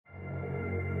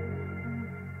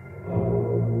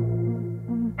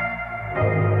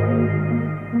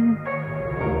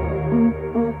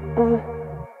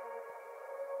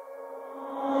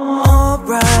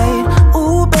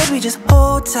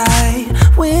hold tight,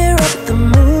 we're up at the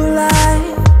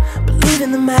moonlight, believe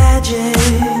in the magic.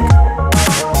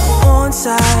 On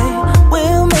side,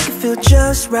 we'll make it feel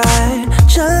just right.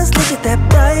 Just look at that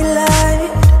bright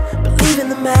light, believe in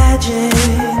the magic.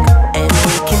 And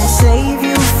we can save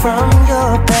you from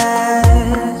your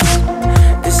past.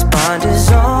 This bond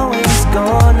is always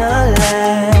gonna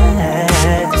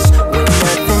last. When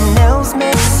nothing else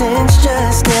makes sense,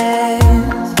 just dance.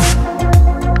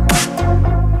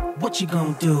 What you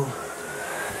gonna do?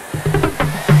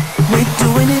 We're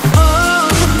doing it all.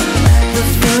 The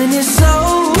feeling is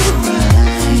so.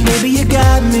 Baby, you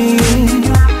got me.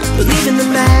 Believe in the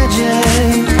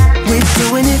magic. We're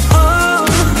doing it all.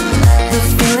 The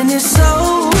feeling is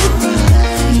so.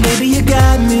 Baby, you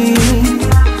got me.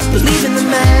 Believe in the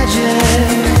magic.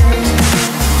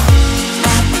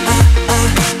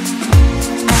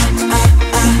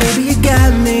 Baby, you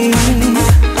got me.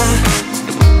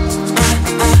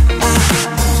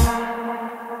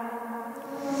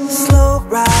 Slow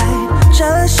ride,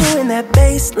 just you in that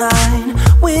baseline.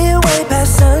 We're way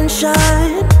past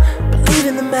sunshine. Believe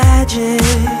in the magic.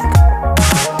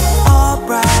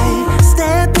 Alright,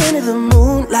 step into the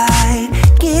moonlight.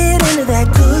 Get into that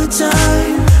good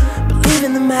time. Believe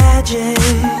in the magic.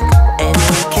 And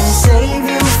we can save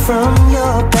you from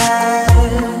your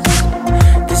past.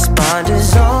 This bond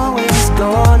is always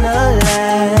gonna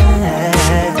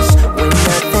last. When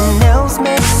nothing else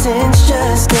makes sense,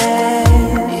 just dance.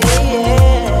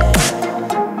 Yeah.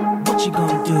 What you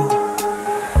gonna do?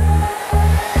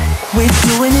 We're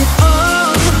doing it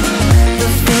all. The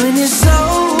feeling is so.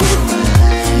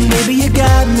 Baby, you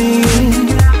got me.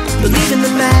 Believe in the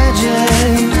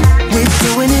magic. We're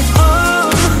doing it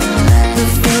all. The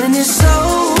feeling is so.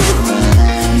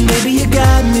 Baby, you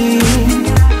got me.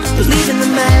 Believe in the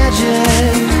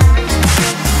magic.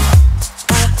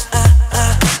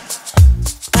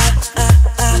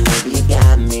 Baby, you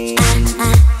got me.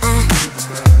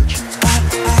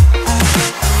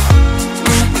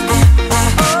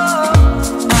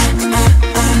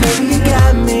 Baby, you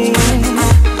got me.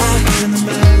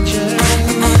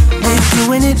 We're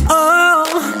doing it all.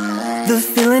 The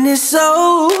feeling is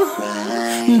so.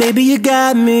 Baby, you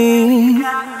got me.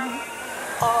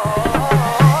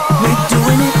 We're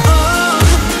doing it all.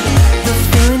 The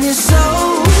feeling is so.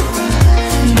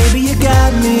 Baby, you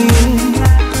got me.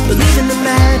 Believe in the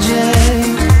magic.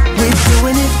 We're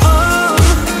doing it all.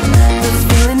 The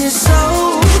feeling is so.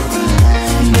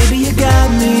 Baby, you got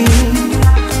me.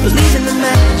 Believe in the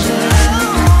magic.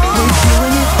 We're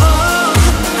doing it all.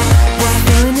 The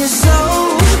feeling is so.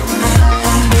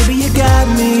 Baby, you got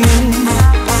me.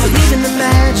 Believe in the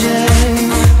magic.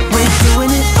 We're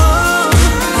doing it all.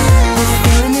 The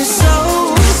feeling is so.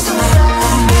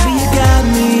 Baby, you got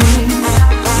me.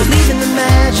 Believe in the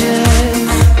magic.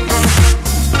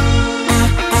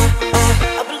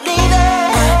 I believe it.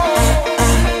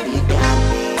 Baby, you got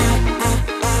me.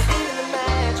 Believe in the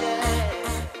magic.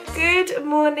 Good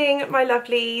morning, my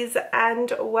lovelies,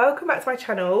 and welcome back to my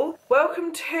channel.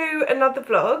 Welcome to another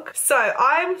vlog. So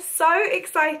I'm so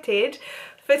excited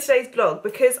for today's vlog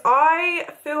because I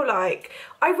feel like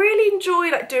I really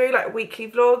enjoy doing weekly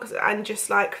vlogs and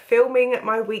just filming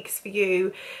my weeks for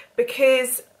you,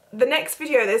 because the next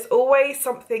video there's always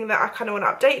something that I kind of want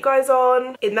to update you guys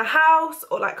on in the house,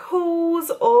 or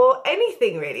hauls or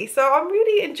anything really. So I'm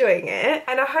really enjoying it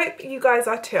and I hope you guys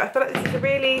are too. I feel like this is a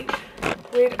really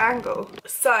weird angle.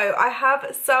 So I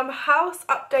have some house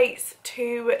updates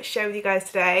to share with you guys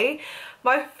today.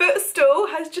 My footstool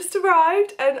has just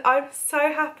arrived and I'm so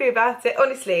happy about it.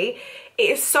 Honestly, it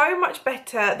is so much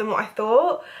better than what I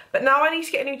thought, but now I need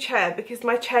to get a new chair because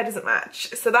my chair doesn't match.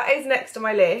 So that is next on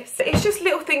my list. It's just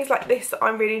little things like this that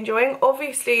I'm really enjoying.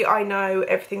 Obviously, I know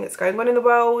everything that's going on in the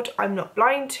world. I'm not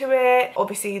blind to it.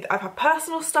 Obviously, I've had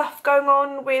personal stuff going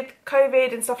on with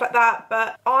COVID and stuff like that,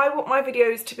 but I want my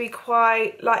videos to be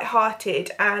quite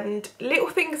light-hearted, and little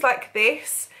things like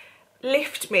this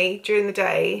lift me during the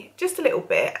day just a little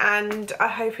bit, and I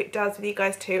hope it does with you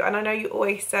guys too. And I know you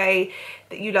always say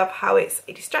that you love how it's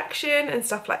a distraction and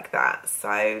stuff like that,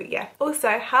 so yeah.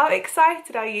 Also, how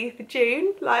excited are you for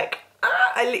June?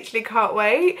 I literally can't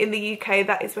wait. In the UK,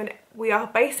 that is when we are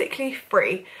basically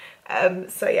free,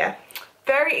 so yeah,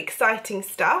 very exciting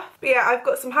stuff. But yeah, I've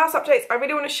got some house updates I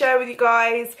really want to share with you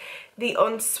guys. The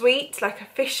ensuite,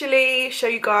 officially show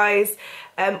you guys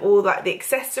all the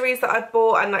accessories that I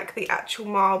bought, and the actual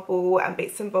marble and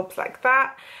bits and bobs like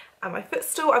that. And my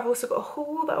footstool, I've also got a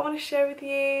haul that I want to share with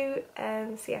you.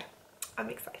 So yeah, I'm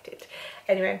excited.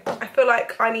 Anyway, I feel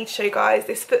like I need to show you guys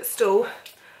this footstool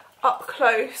up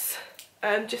close,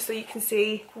 just so you can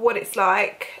see what it's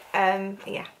like.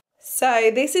 Yeah. So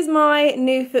this is my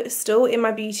new footstool in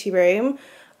my beauty room.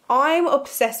 I'm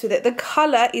obsessed with it. The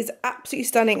colour is absolutely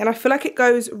stunning and I feel like it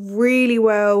goes really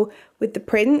well with the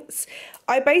prints.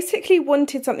 I basically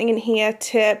wanted something in here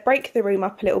to break the room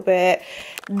up a little bit.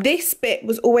 This bit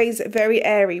was always very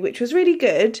airy, which was really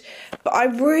good, but I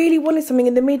really wanted something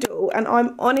in the middle and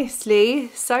I'm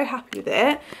honestly so happy with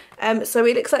it. So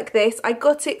it looks like this. I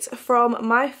got it from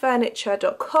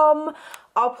myfurniture.com.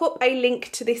 I'll put a link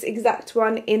to this exact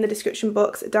one in the description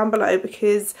box down below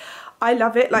because I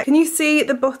love it. Like, can you see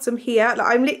the bottom here?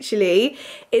 Like, I'm literally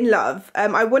in love.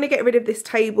 I want to get rid of this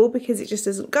table because it just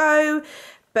doesn't go.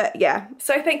 But yeah,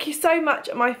 so thank you so much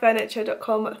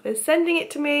myfurniture.com for sending it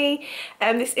to me.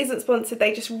 This isn't sponsored,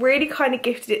 they just really kind of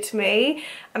gifted it to me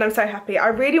and I'm so happy. I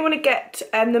really want to get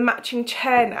the matching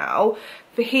chair now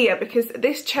for here because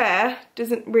this chair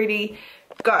doesn't really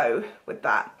go with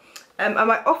that. And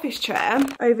my office chair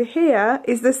over here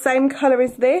is the same colour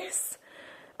as this.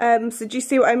 So do you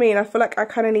see what I mean? I feel like I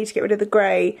kind of need to get rid of the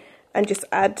grey and just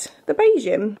add the beige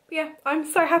in. Yeah, I'm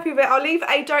so happy with it. I'll leave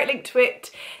a direct link to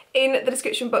it in the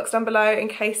description box down below in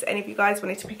case any of you guys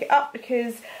wanted to pick it up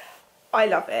because I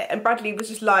love it. And Bradley was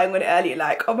just lying on it earlier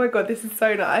like, oh my god, this is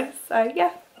so nice. So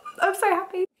yeah, I'm so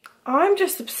happy. I'm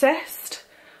just obsessed.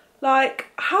 Like,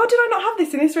 how did I not have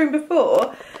this in this room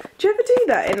before? Do you ever do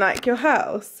that in like your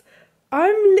house?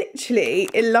 I'm literally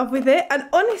in love with it and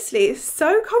honestly it's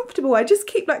so comfortable. I just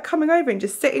keep like coming over and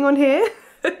just sitting on here.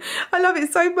 I love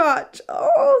it so much.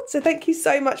 Oh, so thank you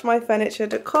so much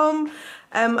myfurniture.com.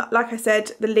 Like I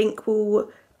said, the link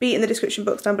will be in the description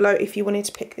box down below if you wanted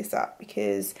to pick this up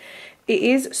because it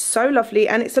is so lovely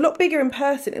and it's a lot bigger in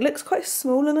person. It looks quite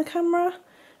small on the camera.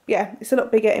 Yeah, it's a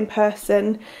lot bigger in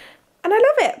person and I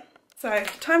love it. So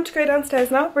time to go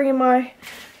downstairs now, bring in my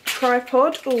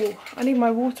tripod. Oh, I need my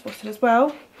water bottle as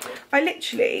well. I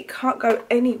literally can't go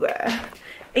anywhere,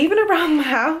 even around the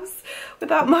house,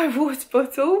 without my water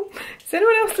bottle. Is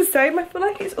anyone else the same? I feel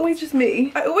like it's always just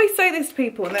me. I always say this to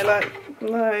people and they're like,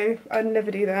 no, I'd never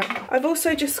do that. I've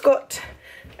also just got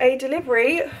a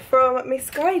delivery from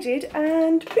Misguided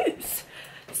and Boots.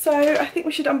 So I think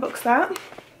we should unbox that.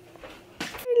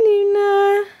 Hey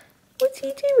Luna, what's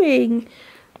he doing?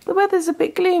 The weather's a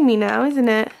bit gloomy now, isn't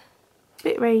it? A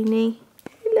bit rainy.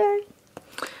 Hello.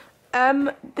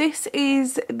 This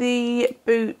is the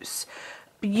Boots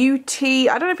beauty,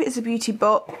 I don't know if it's a beauty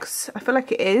box, I feel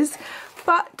like it is,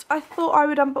 but I thought I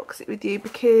would unbox it with you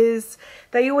because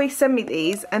they always send me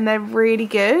these and they're really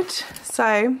good.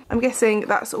 So I'm guessing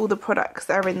that's all the products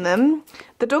that are in them.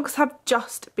 The dogs have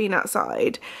just been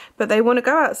outside, but they want to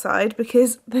go outside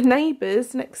because the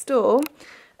neighbours next door,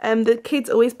 the kids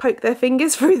always poke their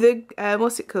fingers through the,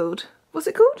 what's it called?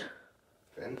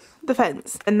 Fence. The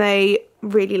fence, and they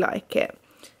really like it.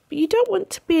 But you don't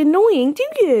want to be annoying, do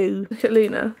you? Look at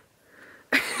Luna.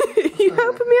 Are you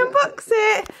helping me unbox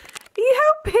it? Are you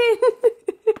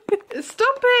helping?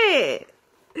 Stop it.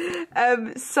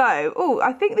 Oh,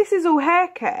 I think this is all hair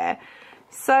care.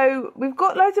 So we've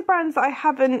got loads of brands that I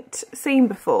haven't seen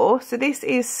before. So this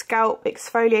is scalp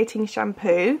exfoliating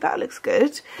shampoo. That looks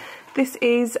good. This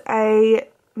is a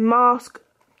mask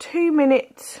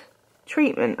 2-minute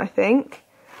treatment, I think.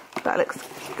 That looks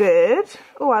good.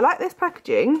 Oh, I like this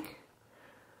packaging.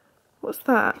 What's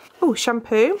that? Oh,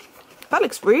 shampoo. That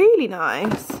looks really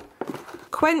nice.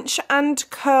 Quench and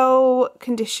curl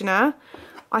conditioner.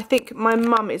 I think my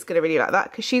mum is going to really like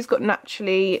that because she's got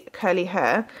naturally curly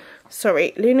hair.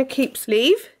 Sorry, Luna keeps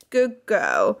leave. Good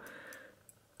girl.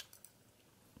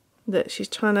 Look, she's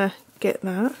trying to get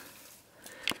that.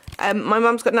 My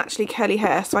mum's got naturally curly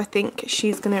hair, so I think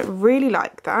she's going to really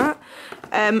like that.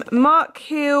 Mark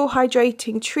Hill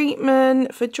Hydrating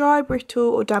Treatment for dry, brittle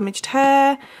or damaged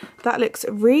hair. That looks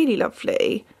really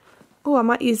lovely. Oh, I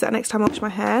might use that next time I wash my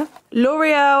hair.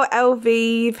 L'Oreal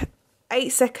Elvive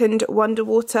 8-second Wonder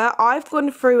Water. I've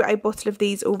gone through a bottle of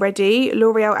these already.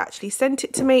 L'Oreal actually sent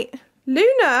it to me.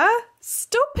 Luna,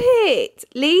 stop it.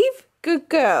 Leave. Good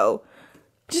girl.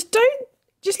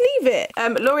 Just leave it.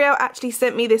 L'Oreal actually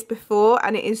sent me this before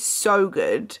and it is so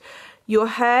good. Your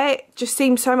hair just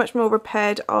seems so much more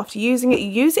repaired after using it. You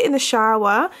use it in the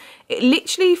shower. It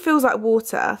literally feels like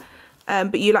water,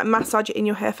 but you like massage it in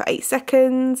your hair for 8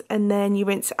 seconds and then you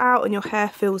rinse it out and your hair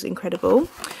feels incredible.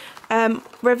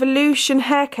 Revolution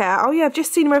Hair Care. Oh yeah, I've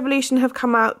just seen Revolution have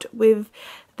come out with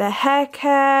their hair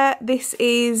care. This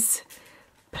is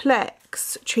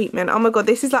Plex treatment. Oh my god,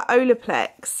 this is like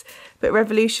Olaplex, but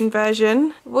Revolution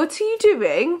version. What are you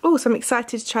doing? Oh, so I'm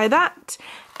excited to try that.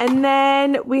 And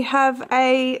then we have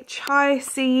a Chia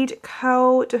Seed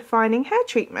Curl Defining Hair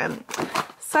Treatment.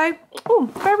 So, oh,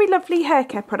 very lovely hair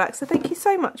care products. So thank you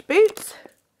so much, Boots.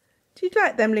 Do you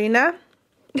like them, Luna?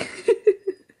 What are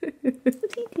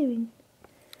you doing?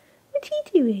 What are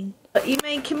you doing? What are you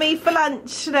making me for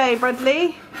lunch today,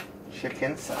 Bradley?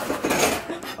 Chicken salad.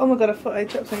 Oh my god, I thought I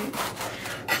dropped something.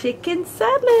 Chicken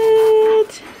salad.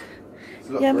 It's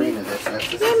a lot Yummy. greener this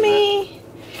isn't it? Yummy.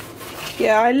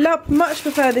 Yeah, I much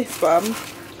prefer this one.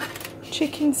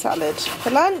 Chicken salad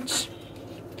for lunch.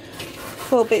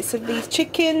 4 bits of these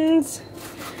chickens.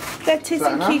 Lettuce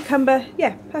and cucumber.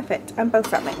 Yeah, perfect. And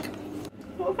balsamic.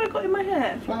 What have I got in my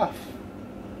hair? Fluff.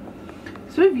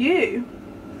 It's with you.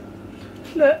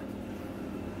 Look.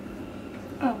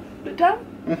 Oh, look down.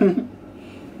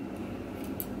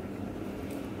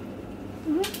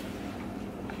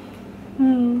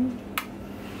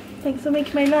 Thanks for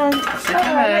making my lunch. Okay. Oh,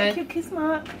 I like your kiss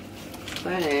mark.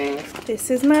 Thanks.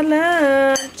 This is my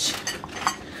lunch.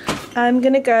 I'm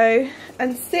gonna go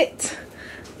and sit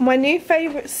on my new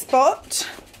favourite spot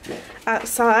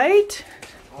outside.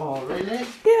 Oh, really?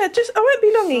 Yeah, I won't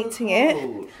be long eating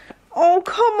it. Oh,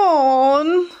 come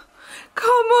on.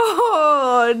 Come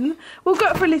on. We'll go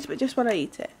up for a little bit just while I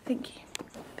eat it. Thank you.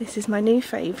 This is my new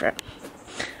favourite.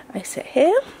 I sit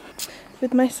here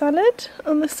with my salad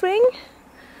on the swing.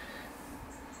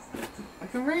 I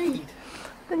can read.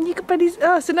 And you can put these.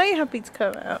 Oh, so now you're happy to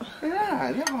come out.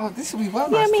 Yeah, oh, this will be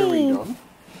well nice to Yummy. read on.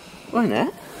 Won't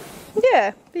it?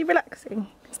 Yeah, be relaxing.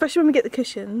 Especially when we get the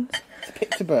cushions. It's a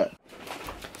picture book.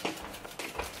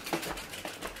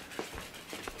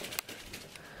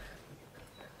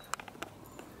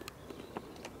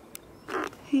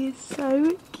 He is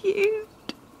so cute.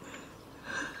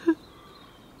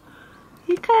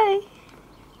 You okay?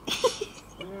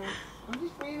 I'm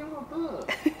just reading my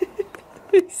book.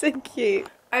 He's so cute.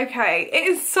 Okay, it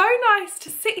is so nice to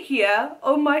sit here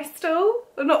on my stool.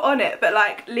 Well, not on it, but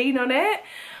like lean on it.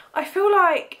 I feel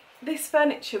like this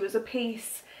furniture was a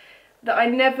piece that I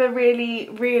never really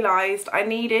realised I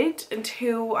needed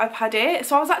until I've had it.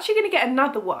 So I was actually going to get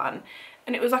another one,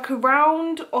 and it was like a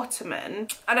round ottoman,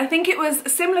 and I think it was a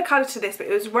similar colour to this, but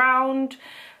it was round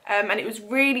and it was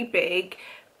really big,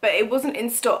 but it wasn't in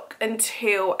stock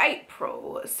until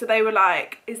April. So they were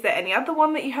like, is there any other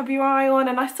one that you have your eye on?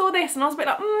 And I saw this and I was a bit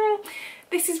like,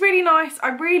 this is really nice. I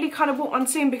really kind of want one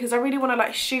soon because I really want to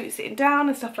like shoot sitting down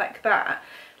and stuff like that,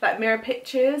 like mirror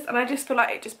pictures, and I just feel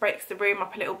like it just breaks the room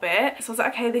up a little bit. So I was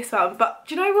like, okay, this one. But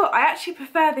do you know what? I actually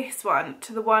prefer this one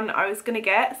to the one I was gonna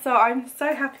get, so I'm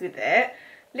so happy with it.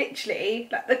 Literally,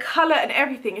 like the colour and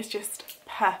everything is just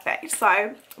perfect,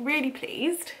 so really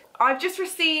pleased. I've just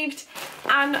received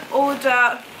an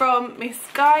order from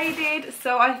Misguided,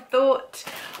 so I thought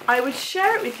I would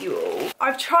share it with you all.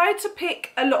 I've tried to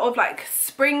pick a lot of like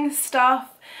spring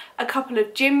stuff, a couple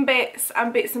of gym bits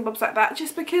and bits and bobs like that,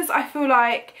 just because I feel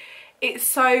like it's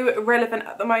so relevant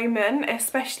at the moment,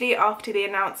 especially after the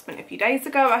announcement a few days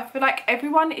ago. I feel like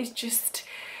everyone is just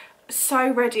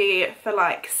so ready for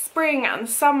like spring and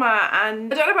summer,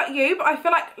 and I don't know about you, but I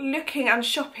feel like looking and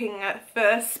shopping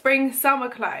for spring summer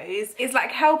clothes is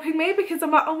like helping me, because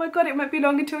I'm like, oh my god, it might be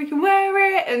long until we can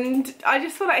wear it, and I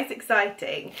just feel like it's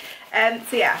exciting.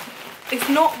 So yeah, it's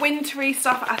not wintry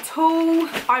stuff at all.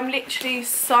 I'm literally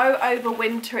so over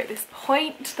winter at this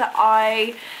point that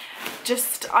I'm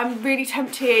really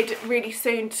tempted really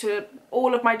soon to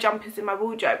all of my jumpers in my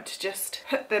wardrobe to just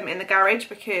put them in the garage,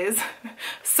 because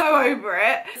so over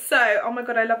it. So, oh my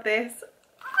god, I love this.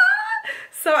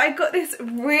 So I got this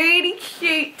really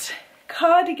cute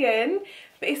cardigan,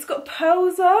 but it's got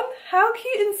pearls on. How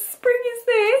cute and spring is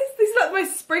this? This is like the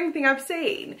most spring thing I've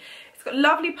seen. It's got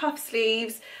lovely puff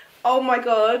sleeves. Oh my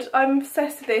god, I'm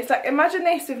obsessed with this. Like, imagine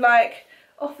this with like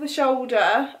off the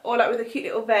shoulder, or like with a cute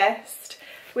little vest,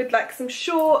 with like some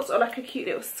shorts or like a cute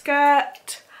little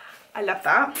skirt. I love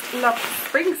that. Love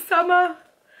spring, summer.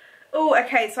 Oh,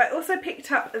 okay, so I also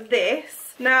picked up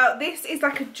this. Now, this is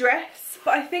like a dress,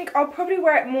 but I think I'll probably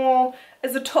wear it more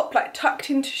as a top, like tucked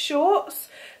into shorts.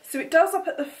 So it does up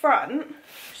at the front.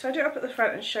 Should I do it up at the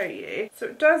front and show you? So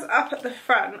it does up at the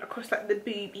front across like the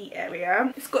boobie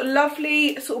area. It's got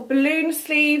lovely sort of balloon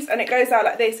sleeves, and it goes out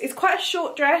like this. It's quite a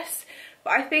short dress,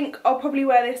 but I think I'll probably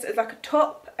wear this as like a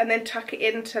top and then tuck it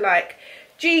into like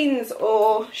jeans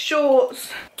or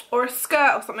shorts or a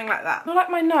skirt or something like that. I feel like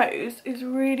my nose is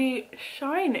really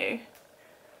shiny.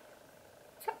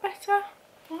 Is that better?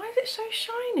 Why is it so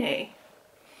shiny?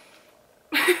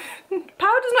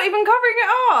 Powder's not even covering it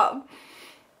up.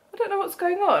 I don't know what's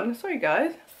going on. Sorry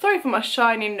guys. Sorry for my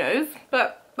shiny nose,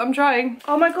 but I'm trying.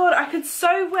 Oh my god, I could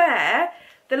so wear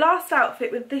the last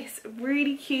outfit with this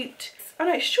really cute, oh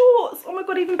no, shorts. Oh my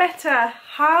god, even better.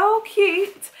 How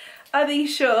cute are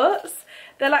these shorts?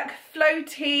 They're like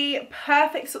floaty,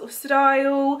 perfect sort of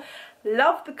style,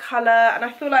 Love the colour, and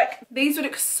I feel like these would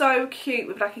look so cute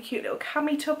with like a cute little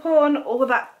cami top on, or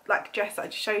that like dress that I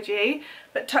just showed you,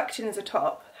 but tucked in as a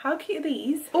top. How cute are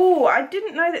these? Oh, I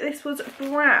didn't know that this was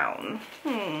brown.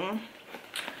 I'm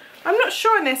not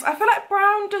sure on this. I feel like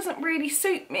brown doesn't really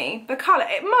suit me, the colour.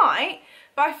 It might,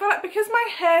 but I feel like because my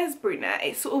hair's brunette,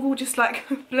 it sort of all just like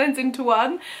blends into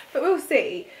one, but we'll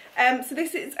see. So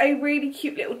this is a really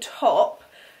cute little top,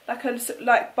 like a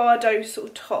Bardot sort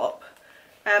of top.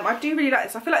 I do really like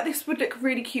this. I feel like this would look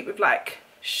really cute with like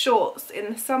shorts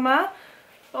in the summer,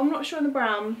 but I'm not sure on the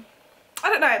brown. I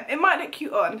don't know, it might look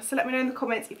cute on, so let me know in the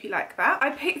comments if you like that.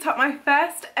 I picked up my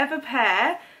first ever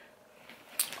pair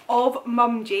of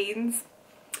mum jeans.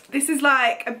 This is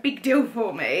like a big deal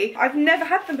for me. I've never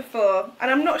had them before, and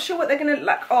I'm not sure what they're gonna look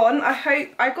like on.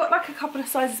 I got like a couple of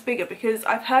sizes bigger, because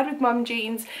I've heard with mum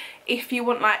jeans, if you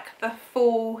want like the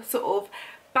full sort of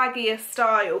baggier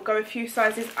style, go a few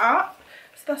sizes up.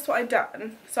 So that's what I've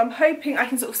done. So I'm hoping I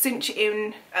can sort of cinch it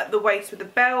in at the waist with a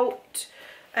belt.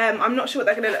 I'm not sure what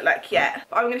they're going to look like yet,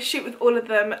 but I'm going to shoot with all of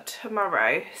them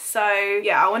tomorrow. So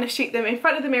yeah, I want to shoot them in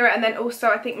front of the mirror, and then also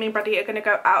I think me and Brady are going to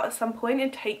go out at some point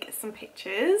and take some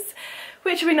pictures,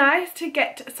 which would be nice to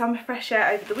get some fresh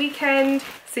air over the weekend.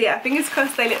 So yeah, fingers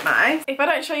crossed they look nice. If I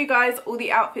don't show you guys all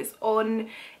the outfits on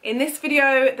in this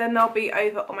video, then they'll be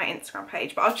over on my Instagram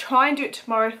page, but I'll try and do it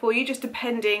tomorrow for you, just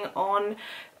depending on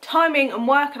timing and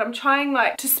work, and I'm trying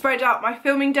like to spread out my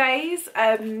filming days.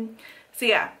 So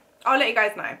yeah, I'll let you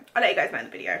guys know. I'll let you guys know in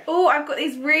the video. Oh, I've got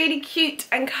these really cute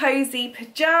and cozy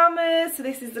pajamas. So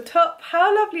this is the top.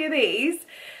 How lovely are these?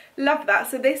 Love that.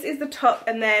 So this is the top,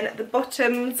 and then the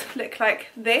bottoms look like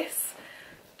this.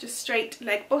 Just straight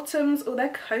leg bottoms. Oh, they're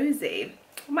cozy.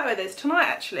 I might wear those tonight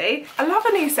actually. I love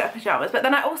a new set of pajamas, but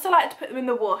then I also like to put them in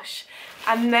the wash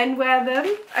and then wear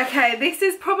them. Okay, this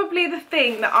is probably the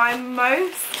thing that I'm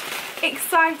most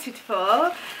excited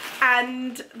for,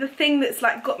 and the thing that's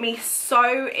like got me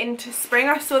so into spring.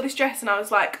 I saw this dress and I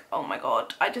was like, oh my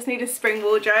god, I just need a spring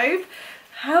wardrobe.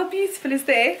 How beautiful is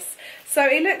this? So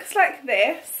it looks like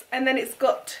this, and then it's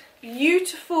got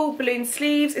beautiful balloon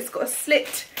sleeves. It's got a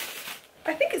slit,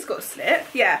 I think it's got a slit,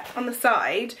 yeah, on the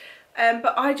side.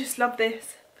 But I just love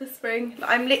this for spring.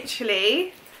 I'm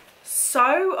literally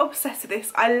so obsessed with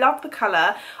this. I love the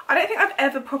colour. I don't think I've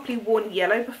ever properly worn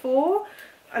yellow before,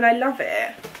 and I love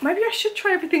it. Maybe I should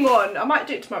try everything on. I might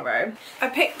do it tomorrow. I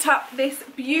picked up this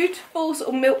beautiful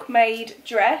sort of milkmaid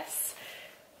dress.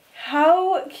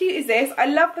 How cute is this? I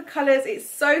love the colours. It's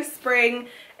so spring.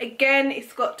 Again,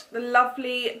 it's got the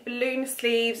lovely balloon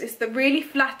sleeves. It's the really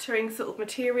flattering sort of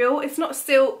material. It's not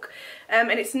silk,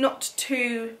 and it's not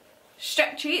too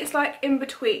stretchy. It's like in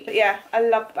between. But yeah, I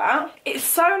love that. It's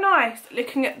so nice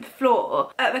looking at the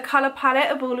floor at the colour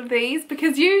palette of all of these,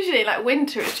 because usually like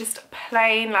winter it's just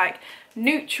plain like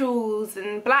neutrals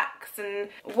and blacks and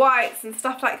whites and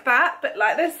stuff like that, but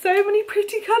like there's so many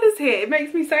pretty colours here. It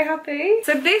makes me so happy.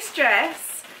 So this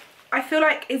dress I feel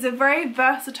like is a very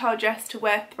versatile dress to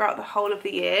wear throughout the whole of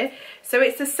the year. So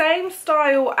it's the same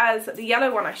style as the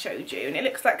yellow one I showed you, and it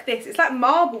looks like this. It's like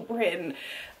marble print.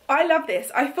 I love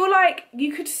this. I feel like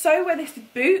you could so wear this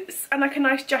with boots and like a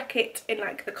nice jacket in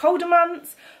like the colder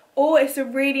months, or it's a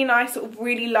really nice sort of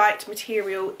really light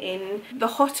material in the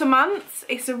hotter months.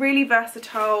 It's a really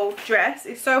versatile dress.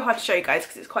 It's so hard to show you guys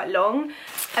because it's quite long.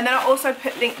 And then I also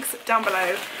put links down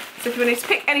below, so if you wanted to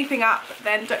pick anything up,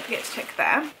 then don't forget to check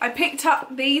there. I picked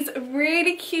up these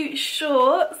really cute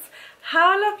shorts.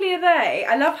 How lovely are they?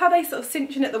 I love how they sort of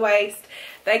cinch in at the waist.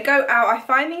 They go out. I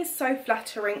find these so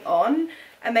flattering on,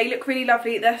 and they look really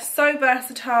lovely. They're so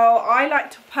versatile. I like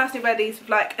to personally wear these with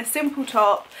like a simple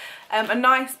top, a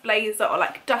nice blazer, or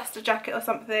like duster jacket or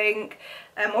something,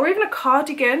 or even a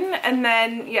cardigan, and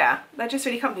then yeah, they're just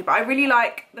really comfy. But I really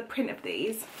like the print of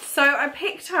these. So I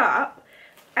picked up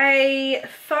a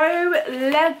faux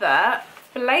leather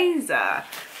blazer,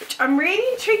 which I'm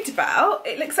really intrigued about.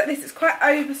 It looks like this. It's quite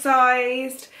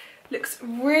oversized. Looks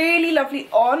really lovely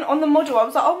on the model. I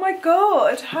was like, oh my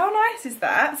god, how nice is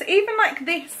that? So even like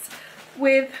this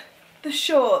with the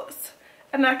shorts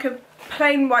and like a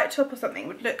plain white top or something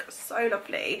would look so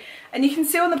lovely. And you can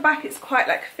see on the back it's quite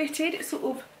like fitted. It sort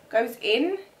of goes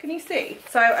in. Can you see?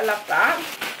 So I love that.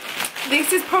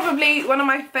 This is probably one of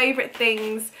my favourite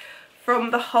things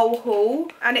from the whole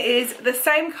haul, and it is the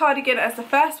same cardigan as the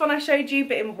first one I showed you,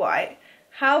 but in white.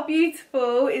 How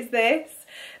beautiful is this?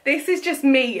 This is just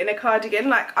me in a cardigan.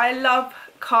 Like, I love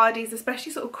cardis,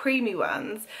 especially sort of creamy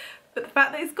ones, but the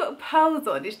fact that it's got pearls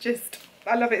on is just,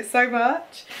 I love it so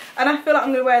much. And I feel like I'm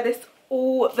going to wear this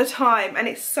all the time, and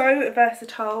it's so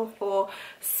versatile for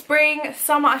spring,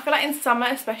 summer. I feel like in summer,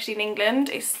 especially in England,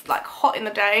 it's like hot in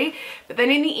the day, but then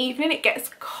in the evening it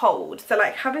gets cold, so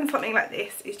like having something like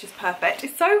this is just perfect.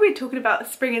 It's so weird talking about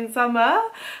spring and summer.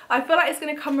 I feel like it's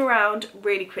going to come around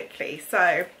really quickly,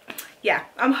 so yeah,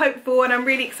 I'm hopeful and I'm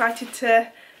really excited to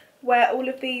wear all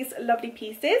of these lovely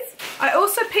pieces. I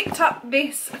also picked up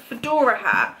this fedora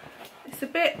hat. It's a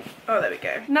bit, oh there we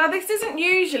go. Now this isn't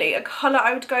usually a colour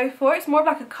I would go for, it's more of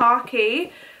like a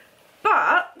khaki,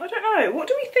 but I don't know, what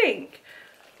do we think?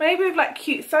 Maybe with like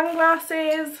cute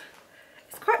sunglasses.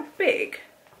 It's quite big,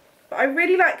 but I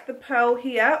really like the pearl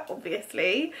here,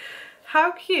 obviously.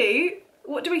 How cute,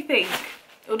 what do we think?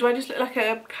 Or do I just look like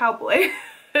a cowboy?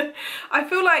 I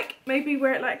feel like maybe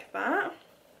wear it like that.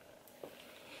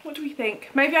 What do we think?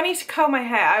 Maybe I need to curl my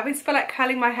hair. I always feel like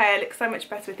curling my hair looks so much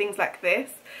better with things like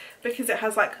this because it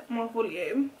has like more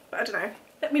volume, but I don't know.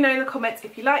 Let me know in the comments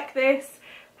if you like this.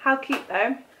 How cute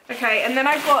though. Okay, and then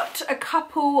I got a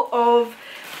couple of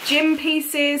gym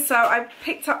pieces. So I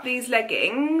picked up these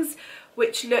leggings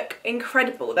which look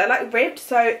incredible. They're like ribbed,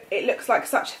 so it looks like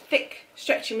such thick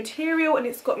stretchy material, and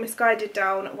it's got misguided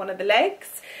down one of the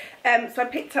legs. So I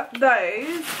picked up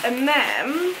those, and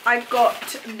then I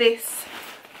got this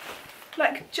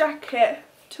like jacket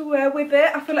to wear with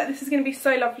it. I feel like this is going to be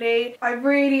so lovely. I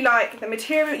really like the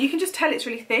material. You can just tell it's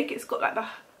really thick. It's got like the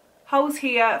holes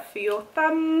here for your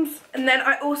thumbs. And then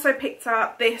I also picked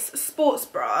up this sports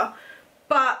bra,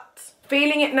 but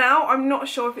feeling it now, I'm not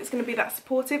sure if it's going to be that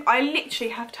supportive. I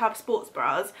literally have to have sports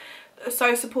bras that are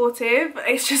so supportive.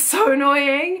 It's just so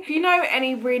annoying. If you know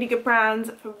any really good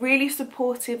brands for really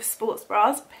supportive sports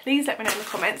bras, please let me know in the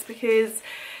comments, because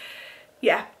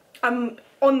yeah, I'm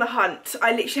on the hunt.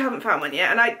 I literally haven't found one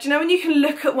yet, and do you know when you can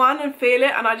look at one and feel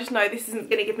it, and I just know this isn't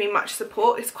going to give me much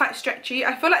support. It's quite stretchy.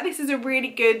 I feel like this is a really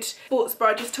good sports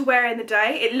bra just to wear in the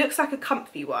day. It looks like a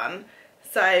comfy one,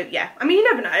 so yeah, I mean, you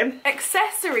never know.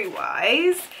 Accessory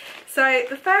wise, so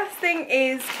the first thing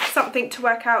is something to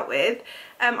work out with.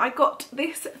 I got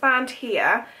this band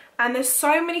here, and there's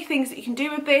so many things that you can do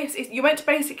with this. You're meant to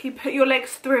basically put your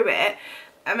legs through it,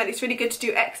 and it's really good to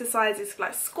do exercises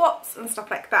like squats and stuff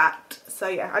like that. So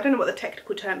yeah, I don't know what the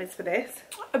technical term is for this.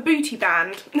 A booty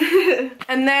band.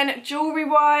 And then jewellery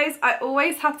wise, I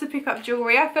always have to pick up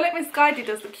jewellery. I feel like Misguided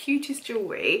does the cutest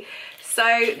jewellery.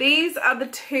 So these are the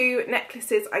two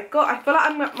necklaces I got. I feel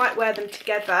like I might wear them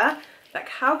together. Like,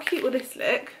 how cute will this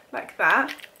look? Like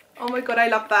that. Oh my god, I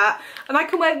love that. And I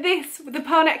can wear this with the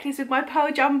pearl necklace with my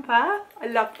pearl jumper. I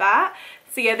love that.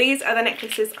 So yeah, these are the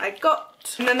necklaces I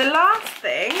got. And then the last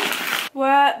thing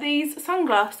were these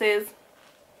sunglasses.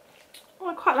 Oh,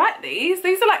 I quite like these.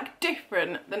 These are like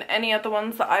different than any other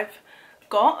ones that I've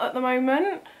got at the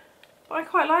moment, but I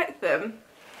quite like them.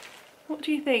 What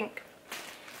do you think?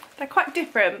 They're quite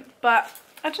different, but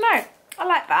I don't know. I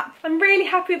like that. I'm really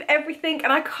happy with everything,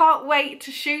 and I can't wait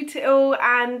to shoot it all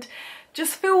and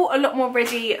just feel a lot more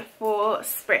ready for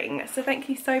spring. So thank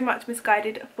you so much,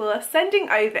 Misguided, for sending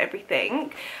over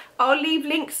everything. I'll leave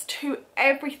links to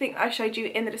everything I showed you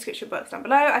in the description box down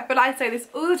below. I feel like I say this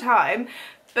all the time,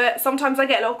 but sometimes I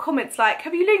get a lot of comments like,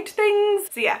 have you linked things?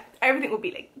 So yeah, everything will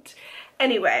be linked.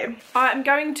 Anyway, I'm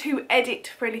going to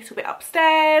edit for a little bit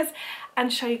upstairs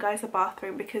and show you guys the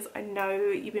bathroom because I know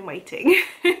you've been waiting.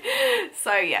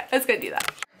 So yeah, let's go do that.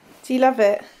 Do you love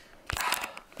it?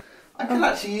 I could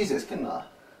actually use this, couldn't I?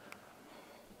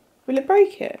 Will it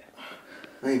break it?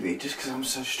 Maybe, just because I'm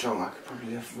so strong, I could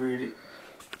probably have really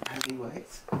heavy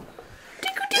weights.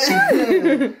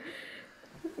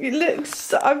 It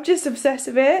looks, I'm just obsessed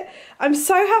with it. I'm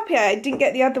so happy I didn't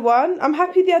get the other one. I'm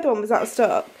happy the other one was out of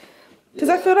stock, because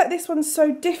I feel like this one's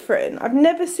so different. I've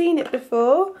never seen it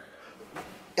before.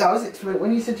 Yeah, I was expecting,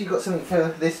 when you said you got something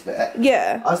for this bit,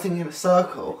 yeah, I was thinking of a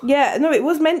circle. Yeah, no, it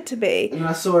was meant to be. And then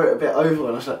I saw it a bit oval,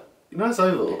 and I was like, you know it's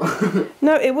oval.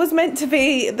 No, it was meant to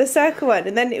be the circle one,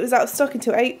 and then it was out of stock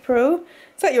until April.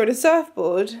 It's like you're on a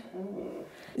surfboard.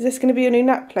 Is this going to be your new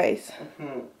nap place?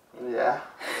 Yeah.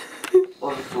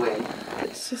 Or the swing.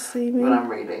 Let's just see me. When I'm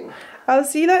reading. Oh,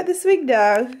 so you like the swing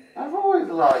now? I've always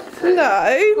liked it.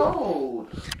 No. Gold.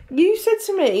 You said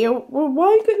to me, well, why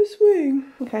are you going to swing?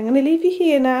 Okay, I'm going to leave you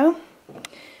here now.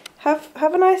 Have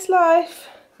a nice life.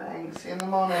 Thanks. See you in the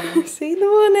morning. See you in the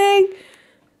morning.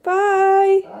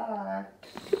 Bye. Bye.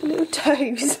 Little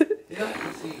toes. You don't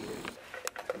have to see you.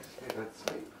 Just go to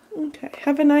sleep. Okay,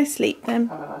 have a nice sleep then.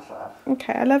 Have a nice life.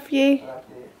 Okay, I love you. I love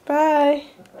you. Bye.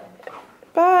 Okay.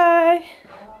 Bye.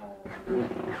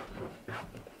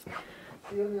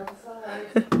 See you on the other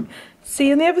side. See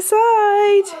you on the other side.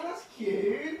 Oh, that's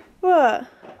cute. What?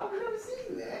 I've never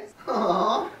seen this.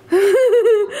 Aww.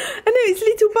 I know, its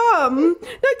little bum.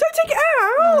 No, don't take it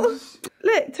out.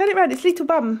 Look, turn it around, its little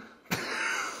bum.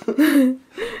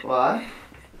 Why?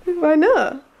 Why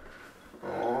not?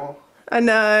 Oh. I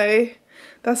know.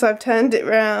 That's why I've turned it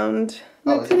round.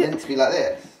 Oh, is it meant to be like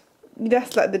this?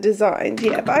 That's like the design,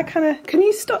 yeah, but I kind of... Can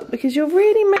you stop? Because you're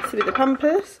really messing with the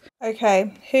pampers.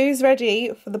 Okay, who's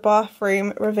ready for the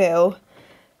bathroom reveal?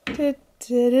 Da,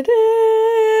 da, da,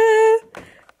 da.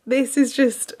 This is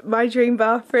just my dream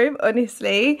bathroom,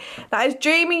 honestly. That is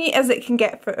dreamy as it can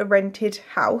get for a rented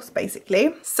house,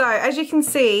 basically. So, as you can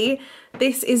see,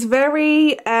 this is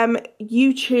very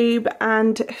YouTube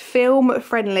and film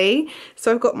friendly.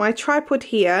 So I've got my tripod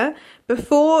here.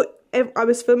 Before I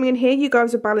was filming in here, you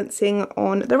guys were balancing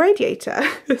on the radiator.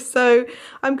 So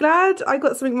I'm glad I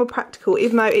got something more practical,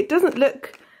 even though it doesn't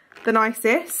look the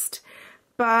nicest,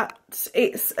 but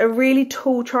it's a really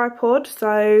tall tripod,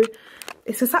 so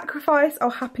it's a sacrifice I'll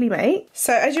happily make.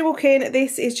 So as you walk in,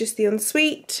 this is just the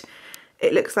ensuite.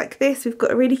 It looks like this. We've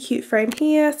got a really cute frame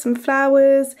here, some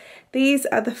flowers. These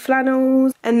are the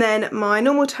flannels, and then my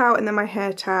normal towel, and then my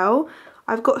hair towel.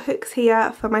 I've got hooks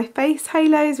here for my face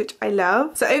halos, which I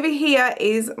love. So over here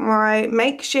is my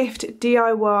makeshift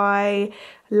DIY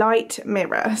light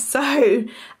mirror. So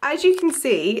as you can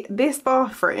see, this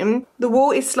bathroom, the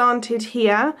wall is slanted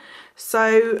here.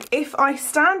 So if I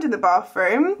stand in the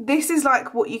bathroom, this is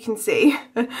like what you can see.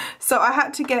 So I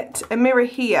had to get a mirror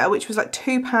here, which was like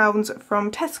 £2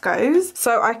 from Tesco's,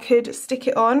 so I could stick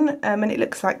it on, and it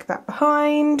looks like that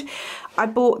behind. I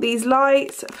bought these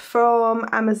lights from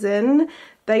Amazon.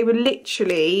 They were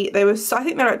literally, I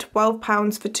think they're like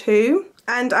 £12 for two.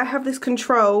 And I have this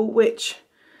control which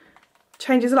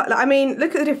changes a lot. I mean,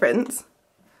 look at the difference.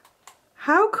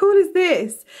 How cool is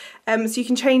this? So you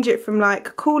can change it from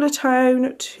like cooler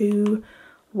tone to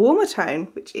warmer tone,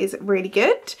 which is really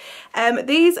good.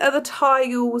 These are the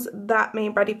tiles that me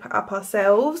and Brady put up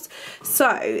ourselves.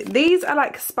 So these are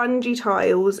like spongy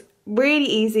tiles, really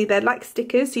easy. They're like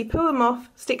stickers, so you pull them off,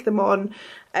 stick them on.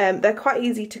 They're quite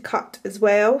easy to cut as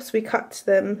well, so we cut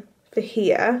them for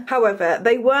here. However,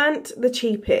 they weren't the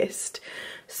cheapest.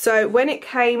 So when it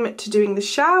came to doing the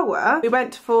shower, we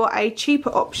went for a cheaper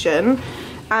option,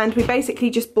 and we basically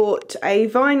just bought a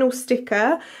vinyl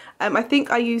sticker. I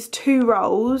think I used 2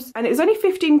 rolls, and it was only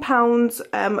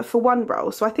 £15 for 1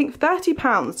 roll. So I think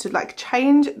 £30 to like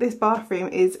change this bathroom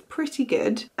is pretty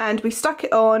good. And we stuck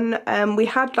it on. We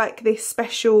had like this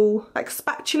special like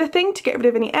spatula thing to get rid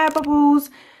of any air bubbles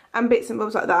and bits and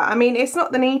bobs like that. I mean, it's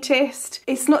not the neatest.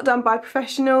 It's not done by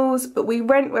professionals, but we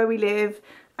rent where we live.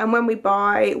 And when we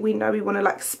buy, we know we want to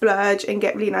like splurge and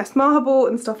get really nice marble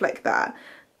and stuff like that.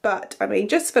 But I mean,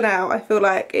 just for now, I feel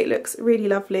like it looks really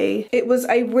lovely. It was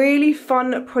a really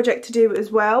fun project to do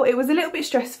as well. It was a little bit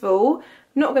stressful,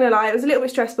 not gonna lie, it was a little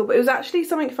bit stressful, but it was actually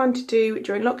something fun to do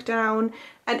during lockdown.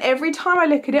 And every time I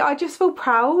look at it, I just feel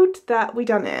proud that we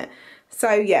done it.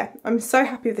 So yeah, I'm so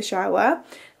happy with the shower.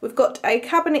 We've got a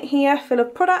cabinet here full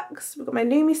of products. We've got my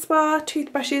Lumi Spa,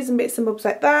 toothbrushes and bits and bobs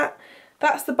like that.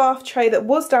 That's the bath tray that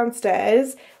was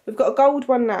downstairs. We've got a gold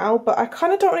one now, but I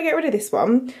kind of don't want to get rid of this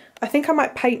one. I think I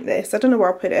might paint this. I don't know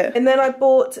where I'll put it. And then I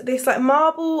bought this like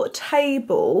marble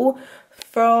table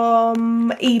from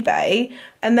eBay.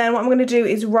 And then what I'm going to do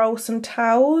is roll some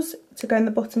towels to go in the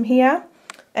bottom here.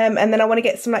 And then I want to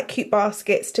get some like cute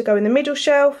baskets to go in the middle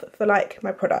shelf for like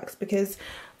my products, because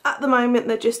at the moment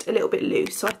they're just a little bit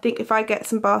loose. So I think if I get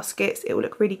some baskets, it will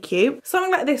look really cute.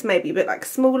 Something like this maybe, but like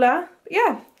smaller. But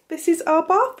yeah. This is our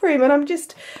bathroom, and I'm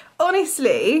just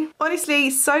honestly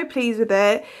so pleased with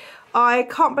it. I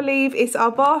can't believe it's our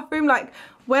bathroom. Like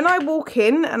when I walk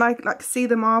in and I like see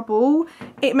the marble,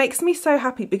 it makes me so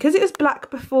happy, because it was black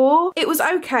before. It was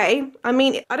okay. I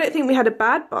mean, I don't think we had a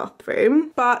bad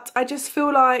bathroom, but I just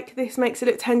feel like this makes it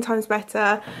look 10 times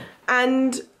better.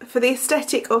 And for the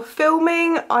aesthetic of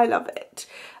filming, I love it.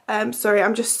 Sorry,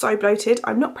 I'm just so bloated.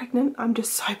 I'm not pregnant, I'm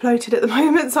just so bloated at the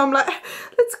moment, so I'm like,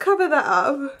 let's cover that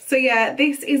up. So yeah,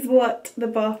 this is what the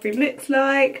bathroom looks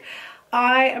like.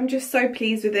 I am just so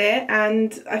pleased with it,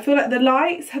 and I feel like the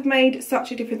lights have made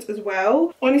such a difference as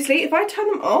well. Honestly, if I turn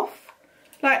them off,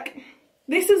 like,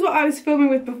 this is what I was filming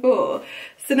with before.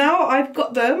 So now I've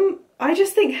got them, I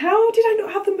just think, how did I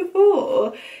not have them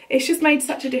before? It's just made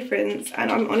such a difference,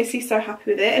 and I'm honestly so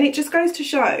happy with it. And it just goes to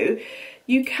show,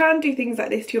 you can do things like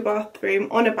this to your bathroom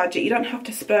on a budget. You don't have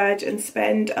to splurge and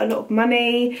spend a lot of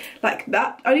money. Like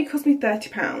that only cost me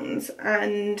 £30,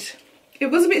 and it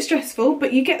was a bit stressful,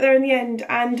 but you get there in the end,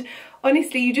 and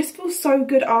honestly you just feel so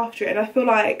good after it. And I feel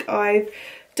like I've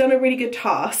done a really good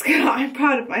task. I'm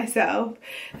proud of myself.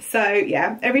 So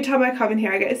yeah, every time I come in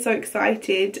here I get so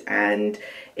excited, and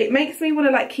it makes me want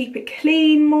to like keep it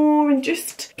clean more and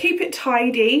just keep it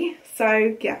tidy.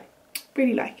 So yeah,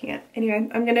 really liking it. Anyway,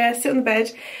 I'm gonna sit on the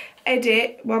bed,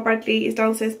 edit while Bradley is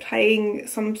downstairs playing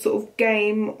some sort of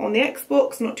game on the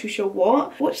Xbox, not too sure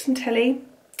what, watch some telly,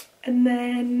 and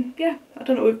then yeah, I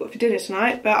don't know what we've got for dinner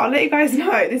tonight, but I'll let you guys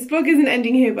know. This vlog isn't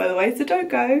ending here, by the way, so don't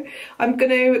go. I'm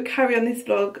gonna carry on this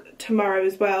vlog tomorrow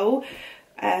as well.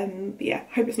 But yeah,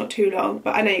 hope it's not too long,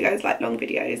 but I know you guys like long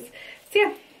videos. So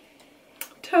yeah,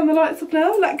 turn the lights off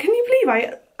now. Like, can you believe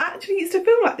I actually used to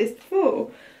film like this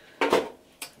before?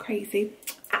 Crazy,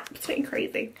 absolutely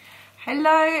crazy.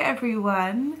 Hello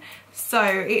everyone. So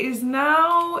it is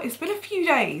now, it's been a few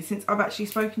days since I've actually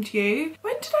spoken to you.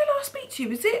 When did I last speak to you?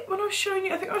 Was it when I was showing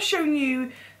you, I think I was showing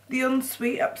you the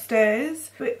ensuite upstairs.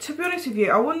 But to be honest with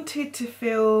you, I wanted to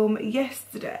film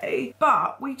yesterday,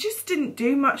 but we just didn't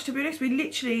do much, to be honest. We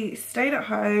literally stayed at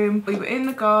home. We were in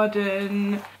the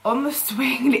garden, on the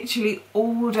swing literally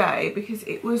all day because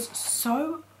it was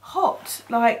so hot.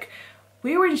 Like,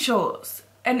 we were in shorts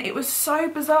and it was so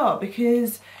bizarre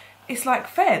because it's like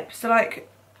Feb, so like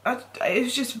it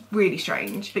was just really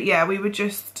strange. But yeah, we were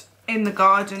just in the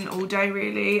garden all day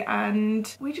really,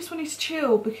 and we just wanted to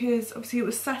chill because obviously it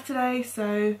was Saturday,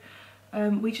 so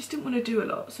we just didn't want to do a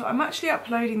lot. So I'm actually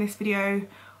uploading this video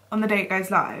on the day it goes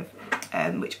live,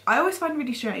 which I always find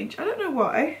really strange. I don't know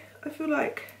why, I feel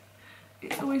like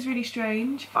it's always really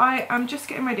strange. I am just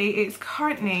getting ready. It's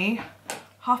currently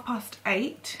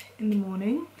 8:30 in the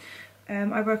morning.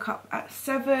 I woke up at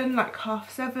 7, like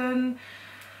 7:30,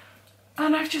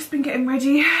 and I've just been getting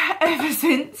ready ever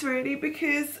since really,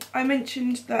 because I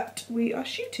mentioned that we are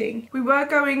shooting. We were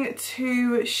going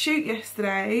to shoot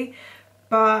yesterday,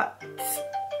 but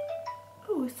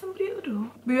oh, is somebody at the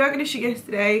door? We were going to shoot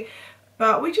yesterday,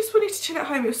 but we just wanted to chill at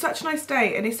home. It was such a nice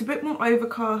day, and it's a bit more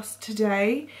overcast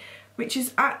today, which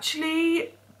is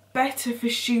actually better for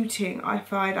shooting. I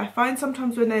find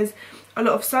sometimes when there's a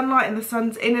lot of sunlight and the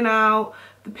sun's in and out,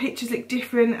 the pictures look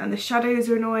different and the shadows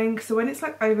are annoying. So when it's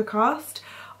like overcast,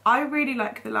 I really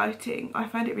like the lighting. I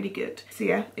find it really good. So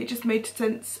yeah, it just made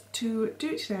sense to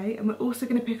do it today. And we're also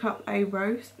going to pick up a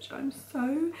roast, which I'm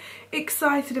so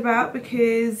excited about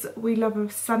because we love a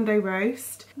Sunday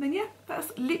roast. And then yeah,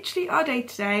 that's literally our day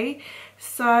today.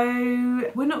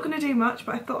 So we're not going to do much,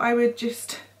 but I thought I would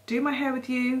just do my hair with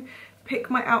you, pick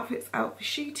my outfits out for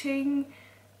shooting,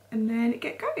 and then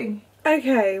get going.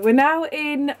 Okay, we're now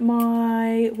in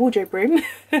my wardrobe room.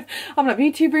 I'm like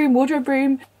YouTube room, wardrobe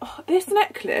room. Oh, this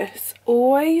necklace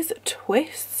always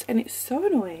twists and it's so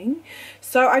annoying.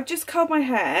 So I've just curled my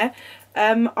hair.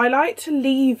 I like to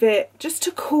leave it just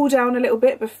to cool down a little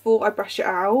bit before I brush it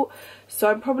out. So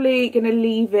I'm probably gonna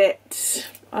leave it,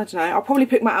 I don't know, I'll probably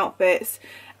pick my outfits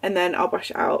and then I'll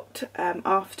brush it out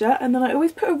after. And then I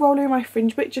always put a roller in my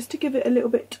fringe bit just to give it a little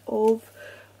bit of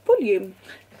volume.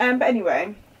 But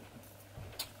anyway,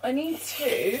 I need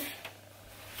to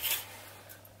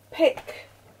pick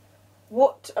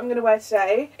what I'm going to wear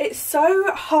today. It's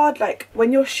so hard like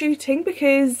when you're shooting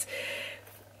because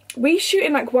we shoot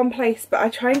in like one place, but I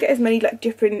try and get as many like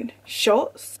different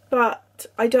shots, but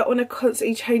I don't want to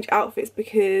constantly change outfits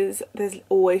because there's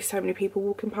always so many people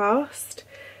walking past.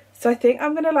 So I think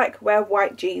I'm going to like wear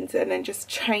white jeans and then just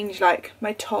change like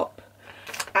my top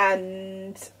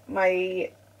and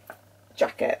my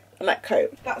jacket and like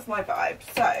coat. That's my vibe.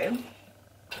 So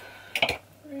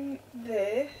bring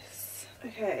this.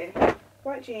 Okay,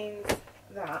 white jeans,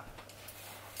 that.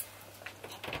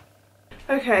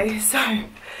 Okay, so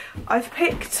I've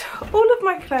picked all of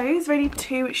my clothes ready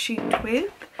to shoot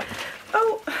with.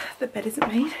 Oh, the bed isn't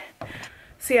made.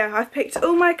 So yeah, I've picked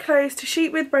all my clothes to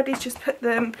shoot with. Bradley's just put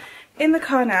them in the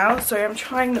car now. Sorry, I'm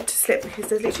trying not to slip because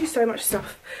there's literally so much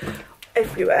stuff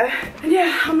everywhere. And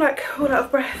yeah, I'm like all out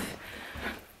of breath.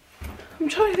 I'm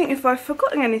trying to think if I've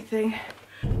forgotten anything.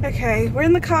 Okay, we're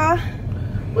in the car.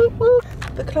 Whoop, whoop.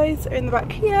 The clothes are in the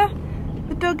back here.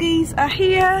 The doggies are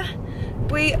here.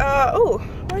 We are, oh,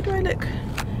 why do I look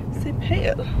so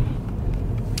pale?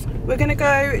 We're gonna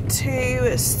go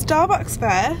to Starbucks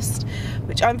first,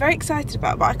 which I'm very excited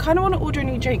about, but I kind of want to order a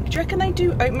new drink. Do you reckon they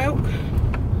do oat milk?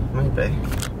 Maybe.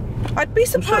 I'd be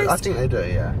surprised. I think they do,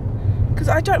 yeah. Because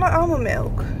I don't like almond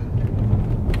milk.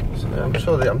 I'm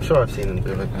sure I've seen them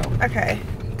do it. Okay,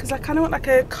 because I kind of want like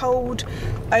a cold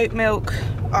oat milk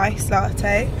ice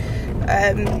latte.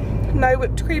 No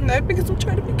whipped cream though, because I'm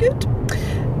trying to be good.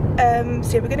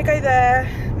 So yeah, we're gonna go there,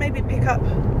 maybe pick up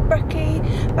brekkie.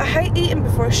 I hate eating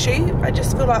before a shoot. I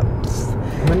just feel like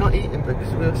We're not eating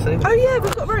because we're saving. Oh yeah,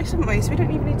 we've got rice, haven't we? So we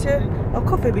don't even need to. Our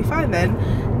coffee will be fine then.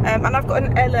 And I've got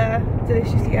an Ella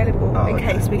deliciously Ella ball in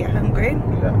case we get hungry.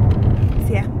 Yeah.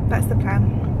 So yeah, that's the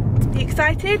plan. Are you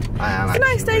excited? I am. It's a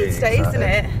nice day really today, excited. isn't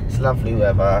it? It's lovely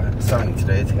weather. Something to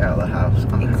do to get out of the house.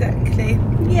 Exactly.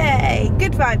 Yay!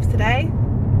 Good vibes today.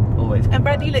 Always. Good And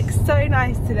Bradley vibes. looks so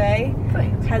nice today.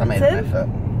 Thanks. I Handsome. made an effort.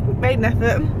 Made an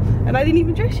effort. And I didn't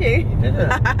even dress you. Did it?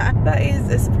 That is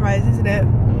a surprise, isn't it?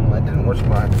 I didn't wash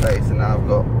my face and now I've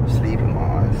got sleep in my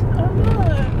eyes. Oh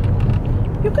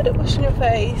no. You're good at washing your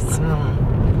face.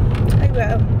 I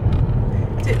will.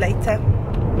 Do it later.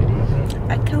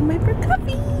 I can't wait for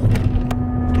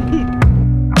coffee.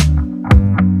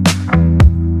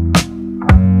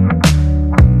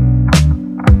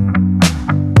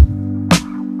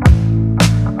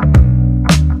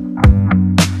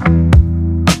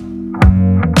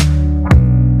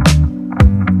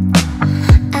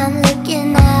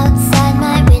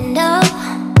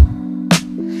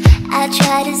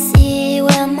 Try to see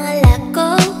where my luck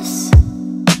goes.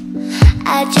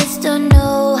 I just don't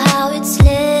know how it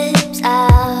slips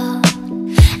out.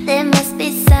 There must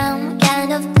be some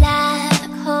kind of black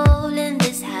hole in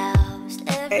this house.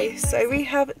 Okay, so we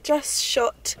have just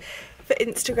shot for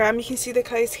Instagram. You can see the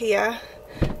clothes here.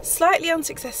 Slightly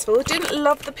unsuccessful. Didn't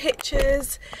love the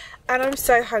pictures and I'm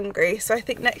so hungry. So I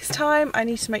think next time I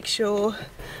need to make sure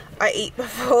I eat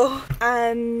before.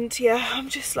 And yeah, I'm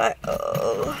just like,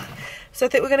 oh. So I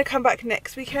think we're going to come back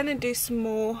next weekend and do some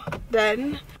more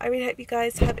then. I really hope you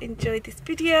guys have enjoyed this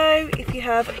video. If you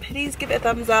have, please give it a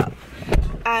thumbs up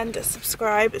and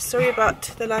subscribe. Sorry about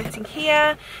the lighting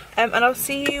here. And I'll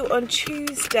see you on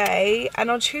Tuesday. And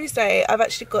on Tuesday, I've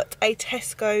actually got a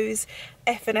Tesco's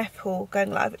F&F haul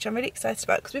going live, which I'm really excited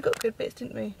about because we got good bits,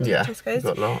 didn't we? Yeah, Tesco's. we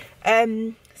got a lot.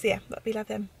 So yeah, that'll be love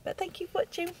them. But thank you for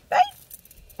watching. Bye.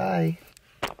 Bye.